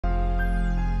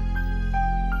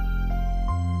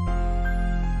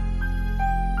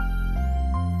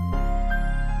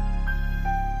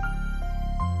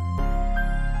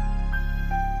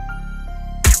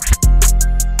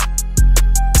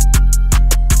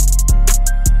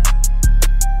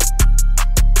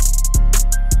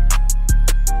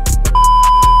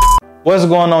What's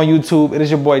going on YouTube? It is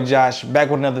your boy Josh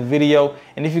back with another video.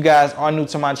 And if you guys are new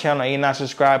to my channel and you're not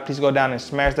subscribed, please go down and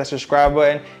smash that subscribe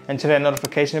button and turn that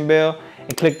notification bell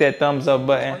and click that thumbs up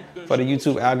button for the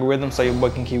YouTube algorithm so your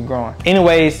boy can keep growing.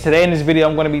 Anyways, today in this video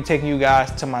I'm going to be taking you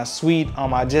guys to my suite.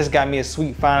 I just got me a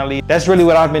suite finally. That's really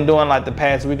what I've been doing like the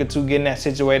past week or two, getting that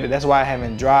situated. That's why I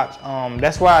haven't dropped.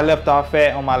 That's why I left off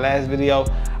at on my last video.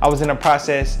 I was in the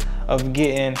process of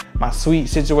getting my suite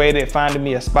situated, finding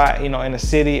me a spot, in the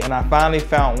city, and I finally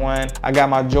found one. I got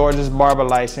my JoshXBarber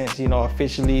license,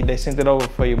 officially. They sent it over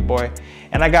for your boy.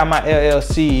 And I got my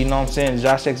LLC,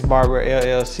 JoshXBarber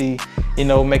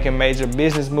LLC, making major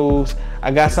business moves.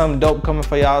 I got something dope coming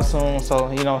for y'all soon,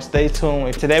 so, stay tuned.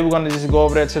 And today we're gonna just go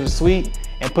over there to the suite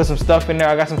and put some stuff in there.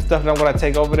 I got some stuff that I'm gonna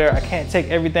take over there. I can't take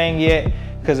everything yet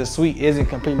because the suite isn't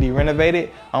completely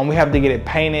renovated. We have to get it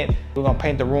painted. We're gonna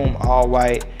paint the room all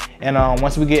white. And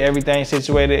once we get everything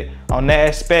situated on that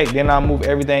aspect, then I'll move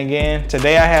everything in.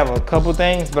 Today I have a couple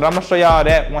things, but I'm gonna show y'all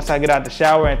that once I get out the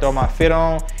shower and throw my fit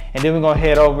on, and then we're gonna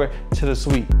head over to the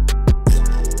suite.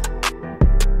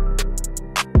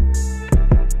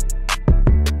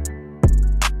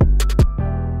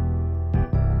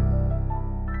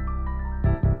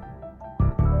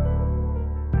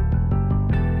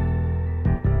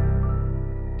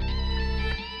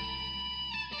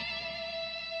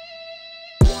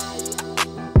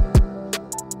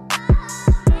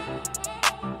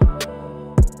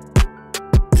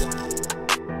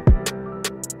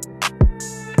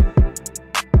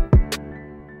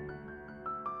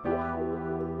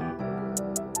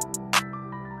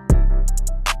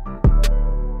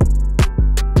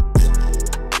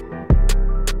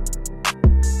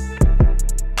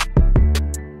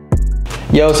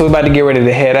 Yo, so we're about to get ready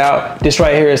to head out. This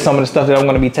right here is some of the stuff that I'm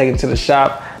gonna be taking to the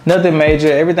shop. Nothing major,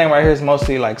 everything right here is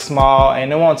mostly like small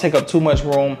and it won't take up too much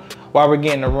room while we're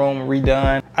getting the room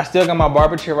redone. I still got my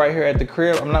barber chair right here at the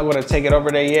crib. I'm not gonna take it over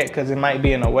there yet because it might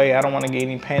be in the way. I don't wanna get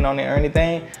any paint on it or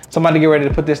anything. So I'm about to get ready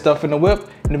to put this stuff in the whip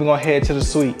and then we're gonna head to the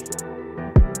suite.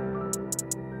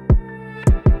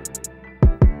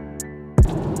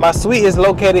 My suite is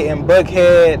located in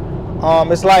Buckhead.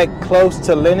 It's like close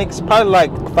to Lenox, probably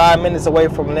like 5 minutes away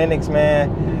from Lenox,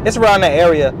 man. It's around that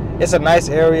area. It's a nice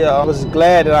area. I was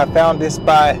glad that I found this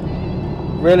spot.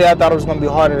 Really, I thought it was gonna be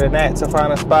harder than that to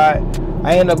find a spot.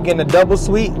 I ended up getting a double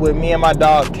suite with me and my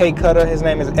dog, K Cutter. His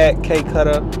name is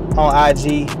 @KCutter on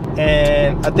IG.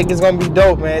 And I think it's gonna be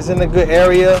dope, man. It's in a good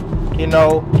area.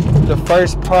 The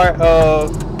first part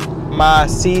of my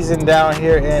season down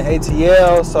here in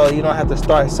ATL, so you don't have to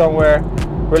start somewhere.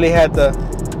 Really had to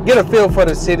get a feel for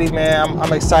the city, man.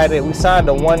 I'm excited. We signed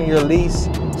a 1-year lease,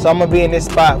 so I'm gonna be in this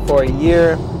spot for a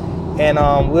year, and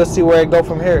we'll see where it go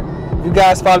from here. If you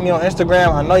guys follow me on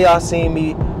Instagram, I know y'all seen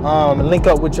me link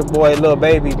up with your boy Lil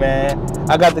Baby, man.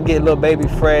 I got to get Lil Baby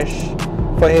fresh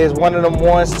for his One of Them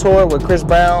Ones tour with Chris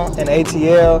Brown and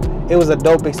ATL. It was a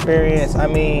dope experience. I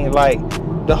mean, like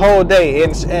the whole day,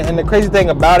 and the crazy thing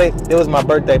about it, it was my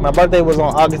birthday. My birthday was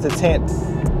on August the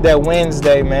 10th, that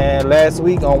Wednesday, man. Last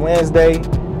week on Wednesday.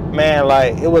 Man,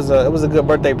 like it was a good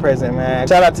birthday present, man.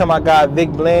 Shout out to my guy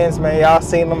Vic Blends, man. Y'all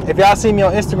seen him. If y'all see me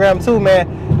on Instagram too, man,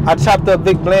 I chopped up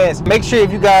Vic Blends. Make sure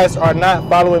if you guys are not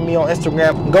following me on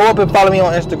Instagram, go up and follow me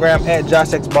on Instagram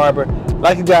 @JoshXBarber.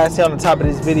 Like you guys see on the top of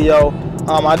this video.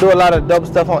 I do a lot of dope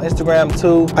stuff on Instagram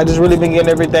too. I just really been getting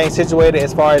everything situated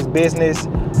as far as business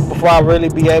before I really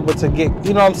be able to get,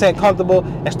 comfortable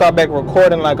and start back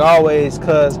recording like always,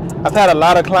 because I've had a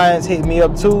lot of clients hit me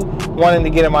up too, wanting to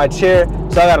get in my chair.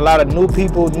 So I got a lot of new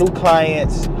people, new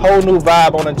clients, whole new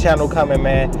vibe on the channel coming,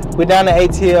 man. We're down to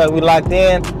ATL and we locked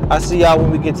in. I'll see y'all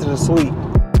when we get to the suite.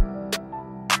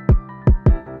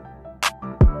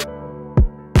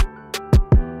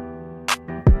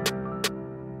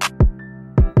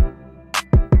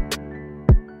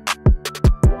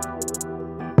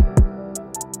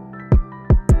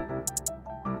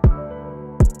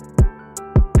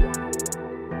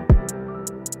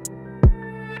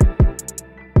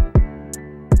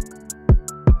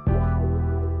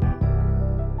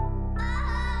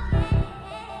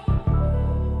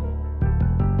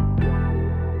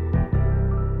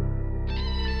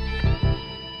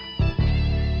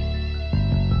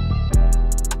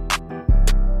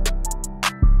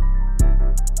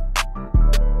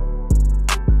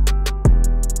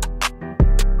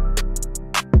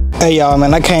 Hey y'all,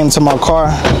 man, I came to my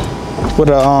car with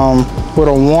a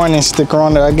warning sticker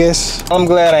on it, I guess. I'm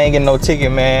glad I ain't getting no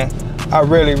ticket, man. I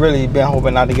really been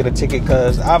hoping not to get a ticket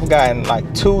because I've gotten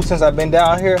like 2 since I've been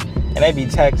down here, and they be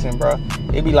taxing, bro.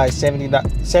 It be like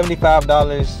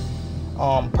 $75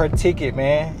 per ticket,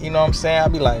 man. You know what I'm saying? I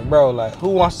be like, bro, like, who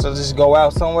wants to just go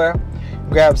out somewhere,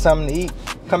 grab something to eat,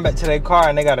 come back to their car,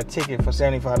 and they got a ticket for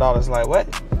 $75. Like, what?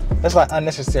 That's like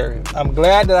unnecessary. I'm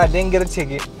glad that I didn't get a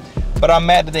ticket, but I'm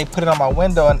mad that they put it on my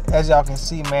window, and as y'all can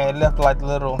see, man, it left like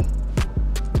little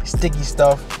sticky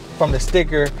stuff from the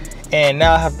sticker, and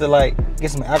now I have to like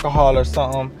get some alcohol or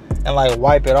something and like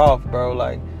wipe it off, bro.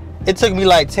 Like, it took me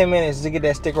like 10 minutes to get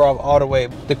that sticker off all the way.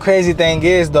 The crazy thing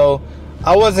is though,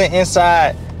 I wasn't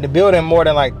inside the building more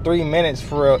than like 3 minutes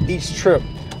for real each trip.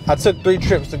 I took 3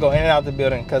 trips to go in and out the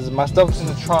building because my stuff was in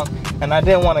the trunk, and I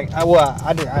didn't want to.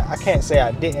 I can't say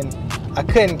I didn't. I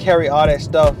couldn't carry all that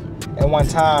stuff at one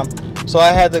time, so I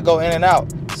had to go in and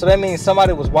out. So that means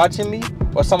somebody was watching me,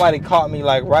 or somebody caught me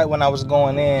like right when I was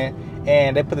going in,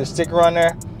 and they put a sticker on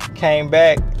there, came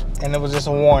back, and it was just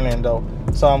a warning though.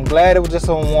 So I'm glad it was just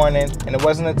a warning and it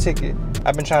wasn't a ticket.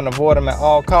 I've been trying to avoid them at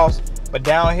all costs, but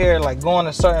down here, like going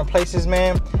to certain places,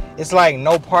 man, it's like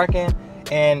no parking.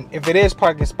 And if it is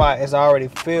parking spot, it's already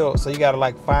filled. So you gotta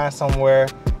like find somewhere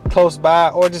close by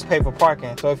or just pay for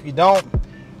parking. So if you don't,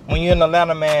 when you're in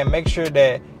Atlanta, man, make sure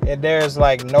that there's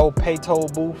like no pay toll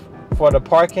booth for the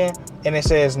parking, and it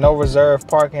says no reserve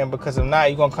parking, because if not,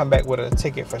 you're gonna come back with a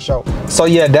ticket for sure. So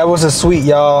yeah, that was a suite,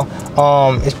 y'all.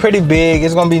 It's pretty big.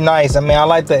 It's gonna be nice. I mean, I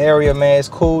like the area, man. It's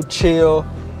cool, chill.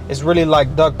 It's really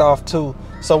like ducked off too.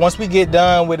 So once we get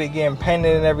done with it getting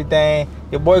painted and everything,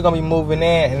 your boy gonna be moving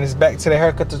in, and it's back to the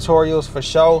haircut tutorials for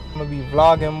sure. I'm gonna be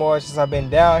vlogging more since I've been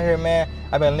down here, man.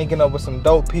 I've been linking up with some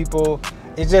dope people.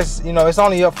 It's just, you know, it's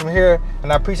only up from here,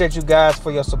 and I appreciate you guys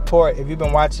for your support. If you've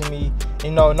been watching me,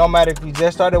 you know, no matter if you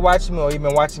just started watching me or you've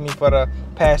been watching me for the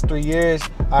past 3 years,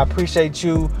 I appreciate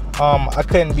you. I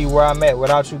couldn't be where I'm at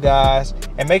without you guys.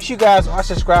 And make sure you guys are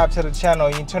subscribed to the channel.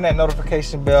 You can turn that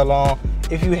notification bell on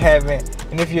if you haven't,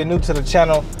 and if you're new to the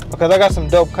channel, because I got some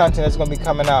dope content that's gonna be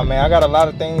coming out, man. I got a lot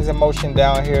of things in motion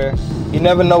down here. You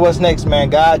never know what's next, man.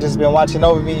 God just been watching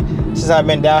over me since I've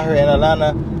been down here in Atlanta.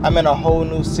 I'm in a whole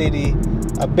new city,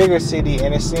 a bigger city,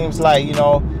 and it seems like, you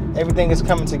know, everything is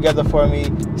coming together for me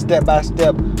step by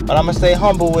step. But I'm gonna stay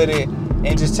humble with it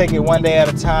and just take it one day at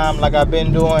a time, like I've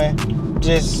been doing.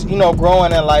 Just, you know,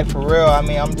 growing in life for real. I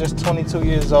mean, I'm just 22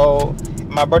 years old.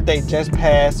 My birthday just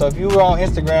passed, so if you were on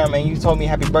Instagram and you told me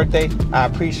happy birthday, I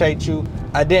appreciate you.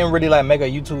 I didn't really like make a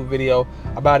YouTube video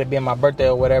about it being my birthday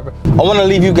or whatever. I want to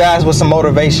leave you guys with some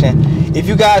motivation. If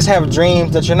you guys have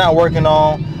dreams that you're not working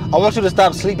on, I want you to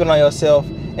stop sleeping on yourself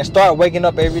and start waking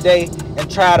up every day and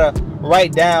try to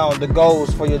write down the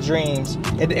goals for your dreams.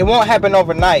 It won't happen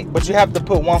overnight, but you have to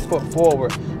put 1 foot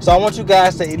forward. So I want you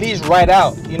guys to at least write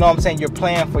out, you know what I'm saying, your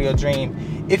plan for your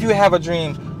dream. If you have a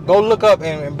dream, go look up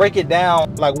and break it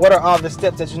down, like what are all the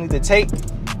steps that you need to take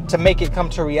to make it come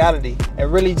to reality,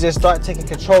 and really just start taking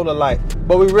control of life.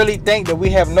 But we really think that we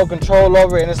have no control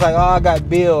over it, and it's like, oh, I got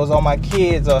bills on my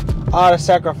kids, or all the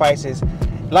sacrifices.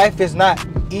 Life is not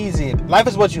easy. Life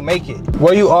is what you make it.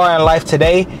 Where you are in life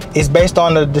today is based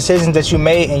on the decisions that you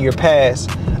made in your past.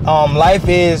 Life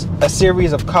is a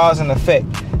series of cause and effect.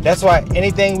 That's why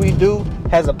anything we do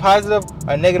has a positive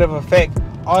or negative effect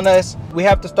on us. We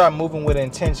have to start moving with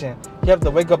intention. You have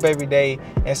to wake up every day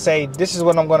and say, this is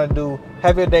what I'm going to do.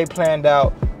 Have your day planned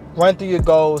out. Run through your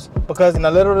goals, because in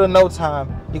a little to no time,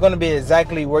 you're going to be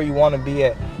exactly where you want to be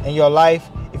at in your life.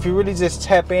 If you really just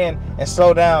tap in and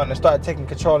slow down and start taking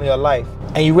control of your life.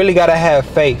 And you really got to have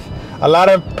faith. A lot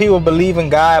of people believe in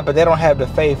God, but they don't have the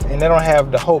faith, and they don't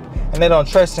have the hope, and they don't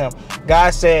trust him.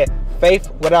 God said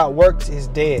faith without works is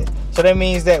dead. So that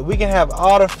means that we can have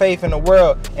all the faith in the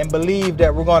world and believe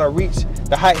that we're going to reach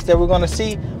the heights that we're going to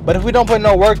see, but if we don't put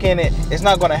no work in it, it's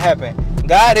not going to happen.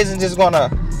 God isn't just going to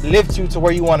lift you to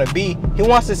where you want to be. He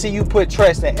wants to see you put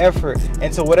trust and effort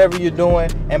into whatever you're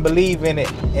doing and believe in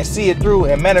it and see it through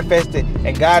and manifest it,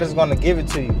 and God is going to give it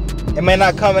to you. It may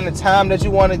not come in the time that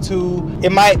you want it to.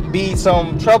 It might be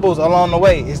some troubles along the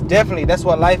way. It's definitely, that's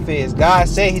what life is. God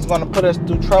said he's going to put us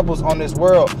through troubles on this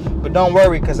world, but don't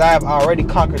worry, because I have already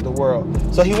conquered the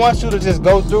world. So he wants you to just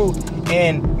go through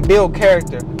and build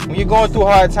character. When you're going through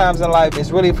hard times in life,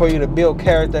 it's really for you to build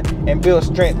character and build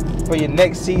strength for your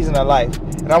next season of life.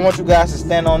 And I want you guys to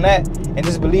stand on that and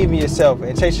just believe in yourself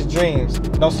and chase your dreams.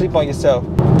 Don't sleep on yourself.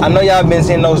 I know y'all been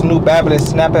seeing those new Barber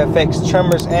Snap FX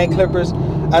trimmers and clippers.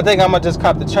 I think I'm gonna just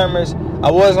cop the trimmers. I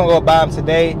was gonna go buy them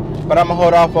today, but I'm gonna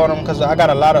hold off on them because I got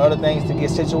a lot of other things to get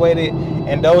situated,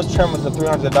 and those trimmers are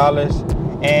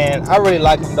 $300. And I really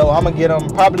like them though. I'm gonna get them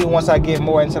probably once I get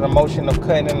more into the motion of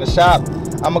cutting in the shop.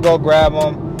 I'm gonna go grab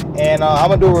them, and I'm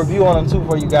gonna do a review on them too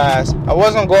for you guys. I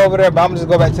was gonna go over there, but I'm gonna just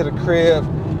go back to the crib,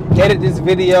 edit this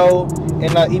video,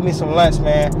 and eat me some lunch,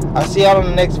 man. I'll see y'all in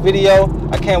the next video.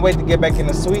 I can't wait to get back in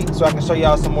the suite so I can show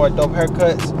y'all some more dope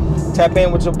haircuts. Tap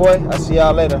in with your boy. I'll see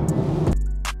y'all later.